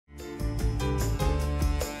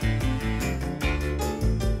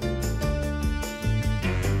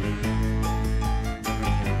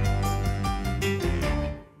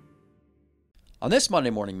On this Monday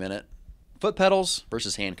Morning Minute, foot pedals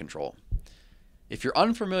versus hand control. If you're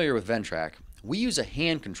unfamiliar with Ventrac, we use a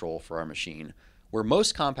hand control for our machine, where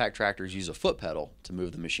most compact tractors use a foot pedal to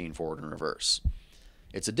move the machine forward and reverse.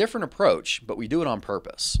 It's a different approach, but we do it on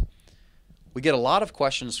purpose. We get a lot of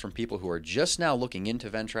questions from people who are just now looking into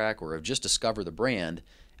Ventrac or have just discovered the brand,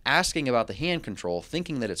 asking about the hand control,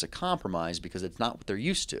 thinking that it's a compromise because it's not what they're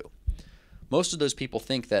used to. Most of those people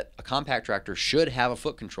think that a compact tractor should have a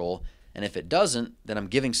foot control, and if it doesn't, then I'm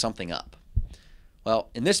giving something up. Well,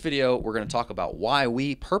 in this video, we're going to talk about why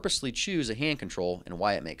we purposely choose a hand control and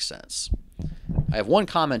why it makes sense. I have one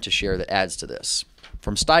comment to share that adds to this.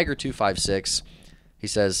 From Steiger256, he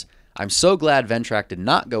says, "I'm so glad Ventrac did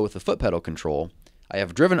not go with the foot pedal control. I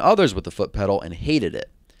have driven others with the foot pedal and hated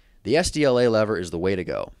it. The SDLA lever is the way to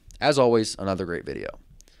go." As always, another great video.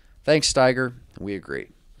 Thanks, Steiger. We agree.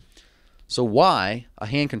 So why a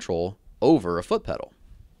hand control over a foot pedal?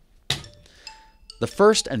 The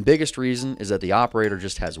first and biggest reason is that the operator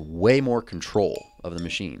just has way more control of the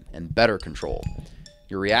machine and better control.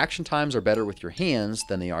 Your reaction times are better with your hands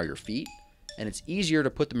than they are your feet, and it's easier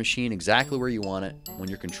to put the machine exactly where you want it when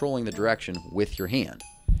you're controlling the direction with your hand.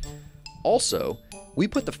 Also, we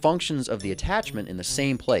put the functions of the attachment in the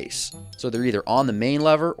same place, so they're either on the main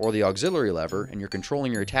lever or the auxiliary lever, and you're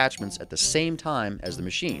controlling your attachments at the same time as the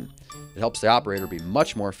machine. It helps the operator be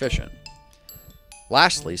much more efficient.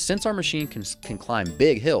 Lastly, since our machine can climb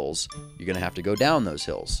big hills, you're going to have to go down those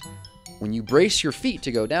hills. When you brace your feet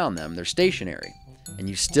to go down them, they're stationary, and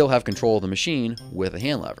you still have control of the machine with a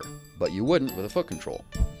hand lever, but you wouldn't with a foot control.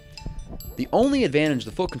 The only advantage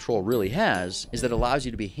the foot control really has is that it allows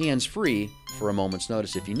you to be hands-free for a moment's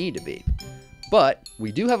notice if you need to be. But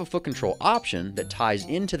we do have a foot control option that ties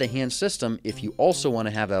into the hand system if you also want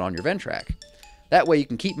to have that on your Ventrac. That way you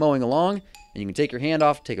can keep mowing along, and you can take your hand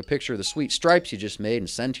off, take a picture of the sweet stripes you just made, and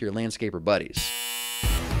send to your landscaper buddies.